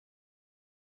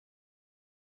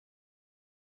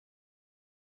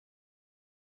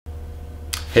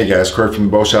Hey guys, Kurt from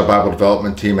the Bow Shop Bible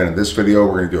Development Team, and in this video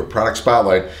we're going to do a product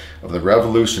spotlight of the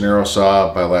Revolution Arrow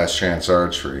Saw by Last Chance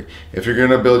Archery. If you're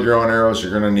going to build your own arrows,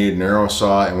 you're going to need an arrow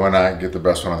saw, and why not get the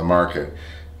best one on the market.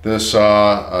 This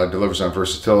saw delivers on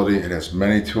versatility. It has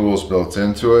many tools built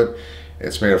into it.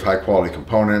 It's made of high quality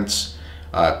components,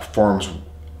 performs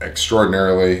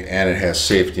extraordinarily, and it has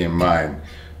safety in mind.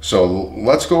 So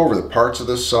let's go over the parts of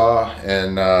this saw,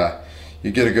 and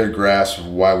you get a good grasp of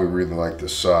why we really like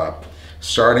this saw.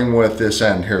 Starting with this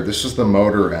end here, this is the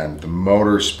motor end. The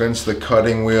motor spins the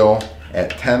cutting wheel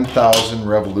at 10,000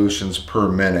 revolutions per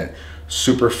minute.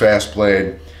 Super fast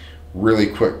blade, really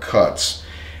quick cuts.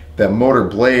 That motor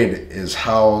blade is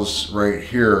housed right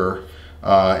here.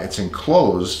 It's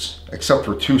enclosed except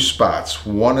for two spots.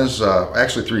 One is,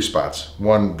 actually three spots.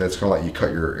 One that's gonna let you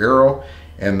cut your arrow,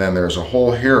 and then there's a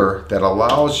hole here that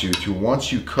allows you to,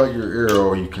 once you cut your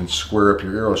arrow, you can square up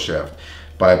your arrow shaft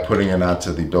by putting it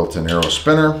onto the built-in arrow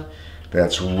spinner.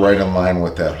 That's right in line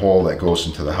with that hole that goes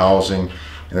into the housing. And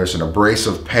there's an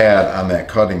abrasive pad on that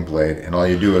cutting blade, and all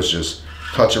you do is just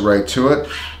touch it right to it,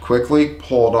 quickly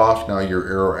pull it off. Now your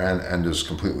arrow end is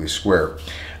completely square.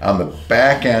 On the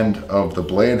back end of the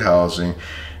blade housing,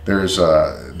 there's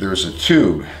a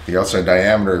tube. The outside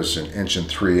diameter is 1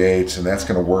 3/8 inches, and that's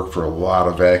going to work for a lot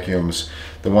of vacuums.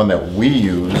 The one that we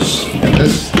use, and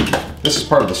this is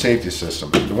part of the safety system.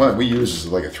 The one that we use is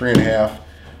like a 3.5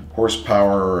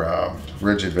 horsepower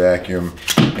rigid vacuum,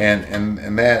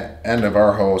 and that end of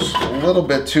our hose is a little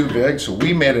bit too big, so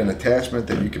we made an attachment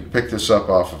that you can pick this up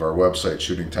off of our website,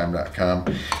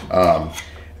 shootingtime.com.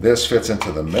 This fits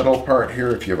into the middle part here.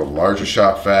 If you have a larger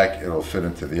shop vac, it'll fit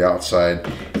into the outside,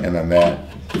 and then that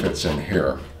fits in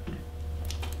here.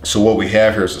 So what we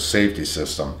have here is a safety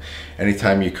system.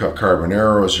 Anytime you cut carbon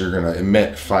arrows, you're going to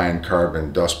emit fine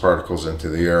carbon dust particles into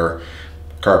the air.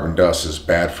 Carbon dust is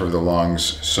bad for the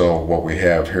lungs. So what we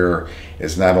have here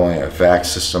is not only a vac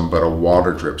system, but a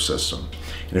water drip system.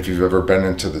 And if you've ever been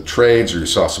into the trades or you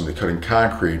saw somebody cutting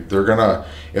concrete, they're gonna,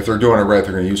 if they're doing it right,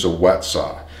 they're gonna use a wet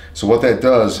saw. So what that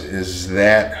does is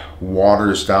that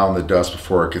waters down the dust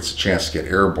before it gets a chance to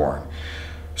get airborne.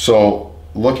 So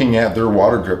looking at their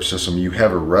water drip system, you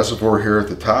have a reservoir here at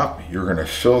the top. You're going to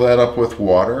fill that up with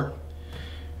water,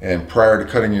 and prior to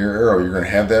cutting your arrow, you're going to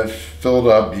have that filled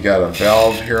up. You got a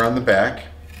valve here on the back.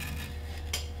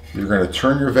 You're going to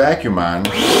turn your vacuum on,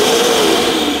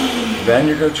 then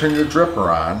you're going to turn your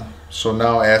dripper on. So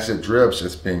now as it drips,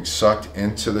 it's being sucked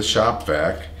into the shop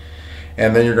vac,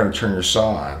 and then you're going to turn your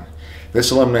saw on.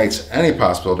 This eliminates any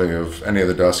possibility of any of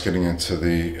the dust getting into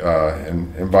the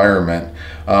environment.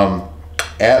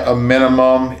 At a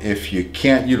minimum, if you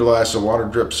can't utilize the water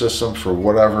drip system for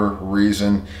whatever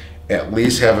reason, at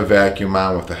least have a vacuum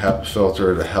on with a HEPA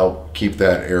filter to help keep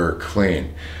that air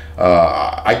clean.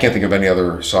 I can't think of any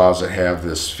other saws that have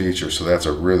this feature, so that's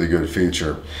a really good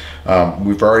feature.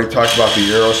 We've already talked about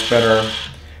the arrow spinner.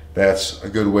 That's a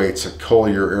good way to cull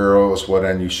your arrows, what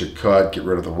end you should cut, get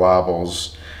rid of the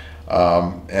wobbles.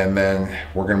 And then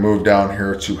we're going to move down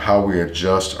here to how we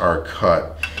adjust our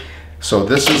cut. So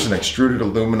this is an extruded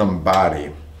aluminum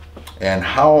body, and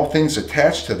how things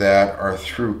attach to that are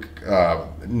through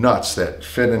nuts that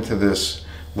fit into this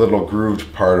little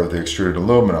grooved part of the extruded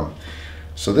aluminum.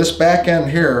 So this back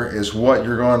end here is what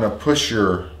you're going to push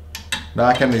your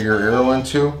nock into your arrow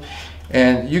into,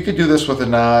 and you could do this with a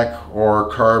nock or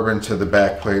carbon to the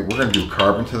back plate. We're going to do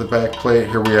carbon to the back plate.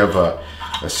 Here we have a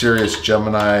Sirius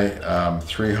Gemini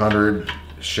 300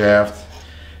 shaft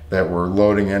that we're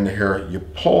loading into here. You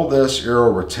pull this arrow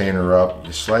retainer up,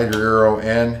 you slide your arrow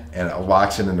in, and it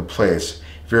locks it into place.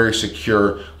 Very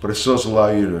secure, but it still does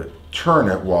allow you to turn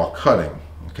it while cutting,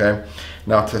 okay?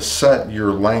 Now to set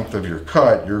your length of your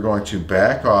cut, you're going to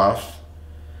back off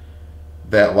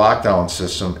that lockdown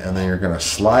system, and then you're gonna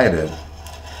slide it.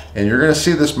 And you're gonna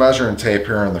see this measuring tape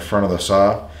here in the front of the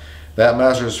saw. That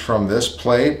measures from this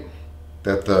plate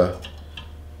that the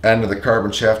end of the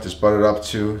carbon shaft is butted up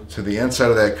to the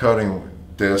inside of that cutting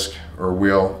disc or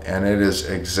wheel, and it is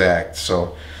exact.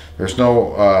 So there's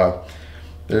no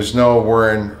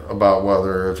worrying about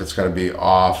whether if it's going to be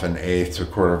off an eighth to a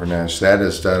quarter of an inch. That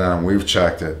is dead on. We've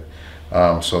checked it.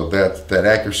 So that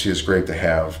accuracy is great to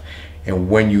have.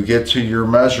 And when you get to your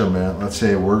measurement, let's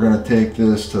say we're going to take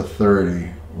this to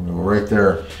 30. We'll go right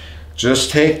there.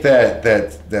 Just take that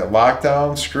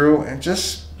lockdown screw and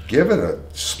just give it a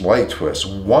slight twist.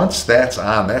 Once that's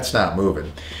on, that's not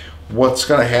moving. What's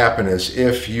going to happen is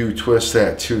if you twist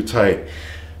that too tight,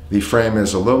 the frame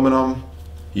is aluminum.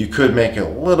 You could make a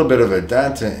little bit of a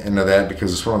dent into that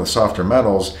because it's one of the softer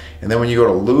metals, and then when you go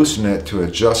to loosen it to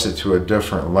adjust it to a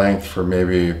different length for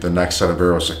maybe the next set of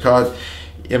arrows to cut,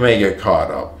 it may get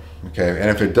caught up. Okay, and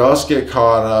if it does get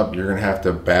caught up, you're gonna have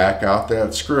to back out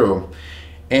that screw.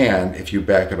 And if you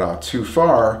back it out too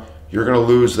far, you're gonna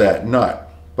lose that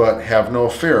nut. But have no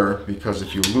fear, because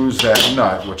if you lose that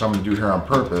nut, which I'm gonna do here on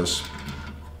purpose,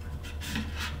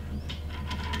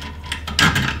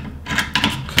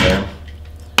 okay,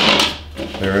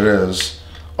 there it is.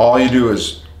 All you do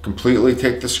is completely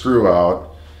take the screw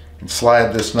out and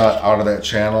slide this nut out of that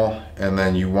channel, and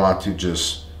then you want to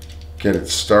just get it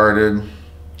started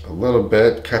a little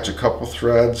bit, catch a couple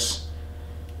threads,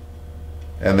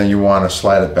 and then you want to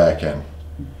slide it back in.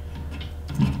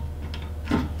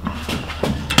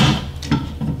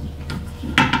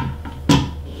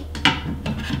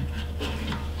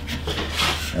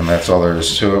 And that's all there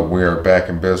is to it. We are back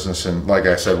in business, and like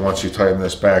I said, once you tighten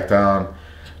this back down,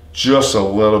 just a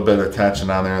little bit of tension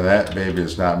on there, that baby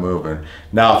is not moving.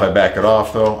 Now if I back it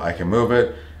off though, I can move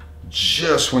it.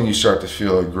 Just when you start to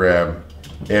feel it grab,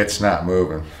 it's not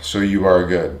moving, so you are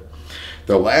good.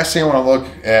 The last thing I want to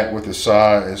look at with the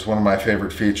saw is one of my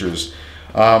favorite features.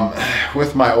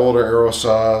 With my older arrow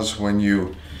saws, when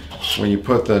you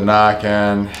put the knock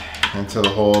end into the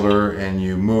holder and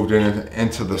you moved it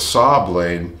into the saw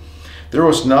blade, there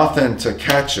was nothing to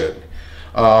catch it.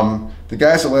 The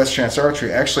guys at Last Chance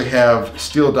Archery actually have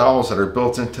steel dowels that are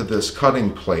built into this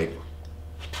cutting plate.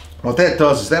 What that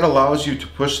does is that allows you to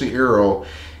push the arrow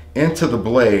into the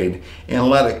blade and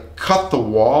let it cut the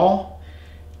wall,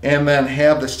 and then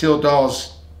have the steel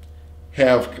dowels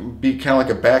be kind of like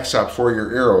a backstop for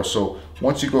your arrow. So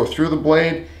once you go through the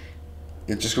blade,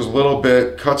 it just goes a little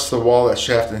bit, cuts the wall of that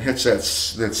shaft, and hits that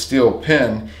steel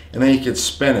pin, and then you can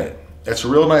spin it. That's a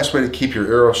real nice way to keep your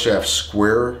arrow shaft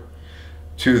square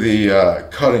to the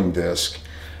cutting disc.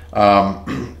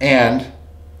 And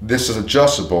this is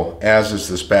adjustable, as is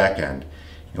this back end.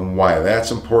 And why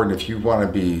that's important, if you want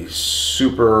to be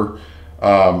super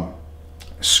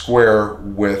square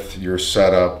with your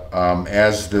setup,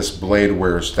 as this blade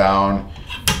wears down,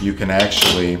 you can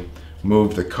actually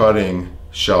move the cutting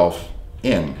shelf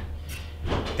in.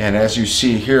 And as you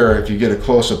see here, if you get a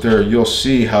close-up there, you'll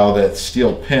see how that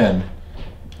steel pin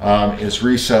is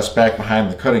recessed back behind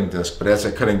the cutting disc. But as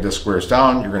that cutting disc wears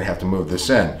down, you're going to have to move this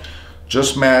in.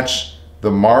 Just match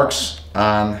the marks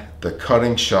on the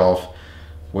cutting shelf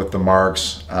with the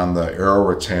marks on the arrow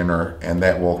retainer, and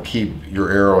that will keep your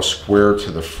arrow square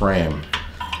to the frame.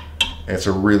 It's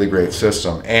a really great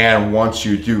system. And once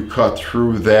you do cut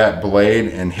through that blade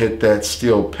and hit that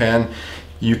steel pin,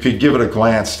 you could give it a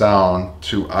glance down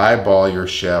to eyeball your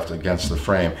shaft against the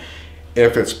frame.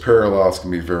 If it's parallel, it's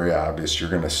going to be very obvious. You're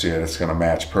going to see it. It's going to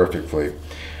match perfectly.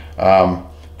 But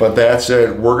that's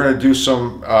it. We're going to do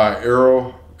some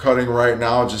arrow cutting right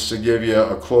now, just to give you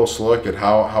a close look at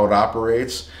how it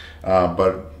operates.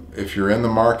 But if you're in the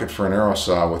market for an arrow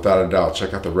saw, without a doubt,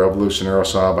 check out the Revolution Arrow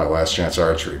Saw by Last Chance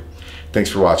Archery.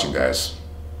 Thanks for watching, guys.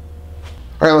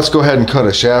 All right, let's go ahead and cut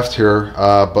a shaft here,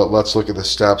 but let's look at the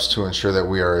steps to ensure that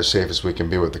we are as safe as we can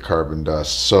be with the carbon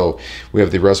dust. So we have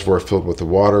the reservoir filled with the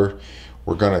water.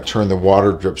 We're going to turn the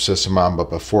water drip system on, but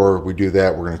before we do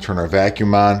that, we're going to turn our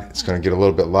vacuum on. It's going to get a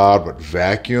little bit loud, but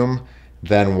vacuum,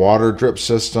 then water drip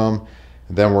system,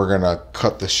 then we're going to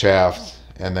cut the shaft,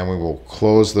 and then we will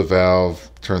close the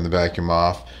valve, turn the vacuum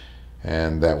off,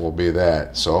 and that will be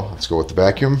that. So let's go with the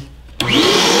vacuum.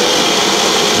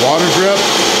 Water drip.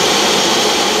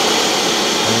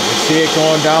 And you can see it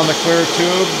going down the clear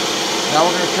tube. Now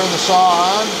we're going to turn the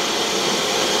saw on.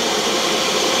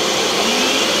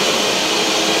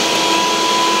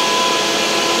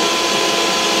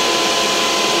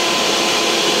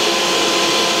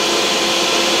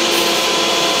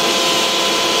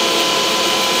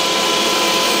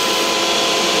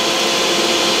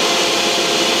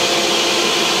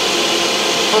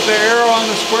 Put the arrow on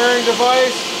the squaring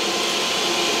device.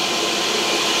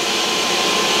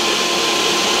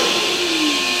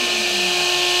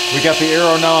 We got the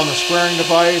arrow now on the squaring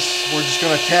device. We're just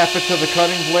going to tap it to the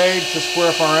cutting blade to square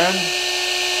up our end.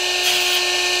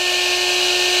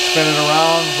 Spin it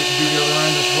around. We can do the other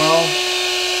end as well.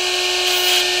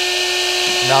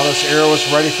 Now this arrow is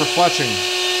ready for fletching.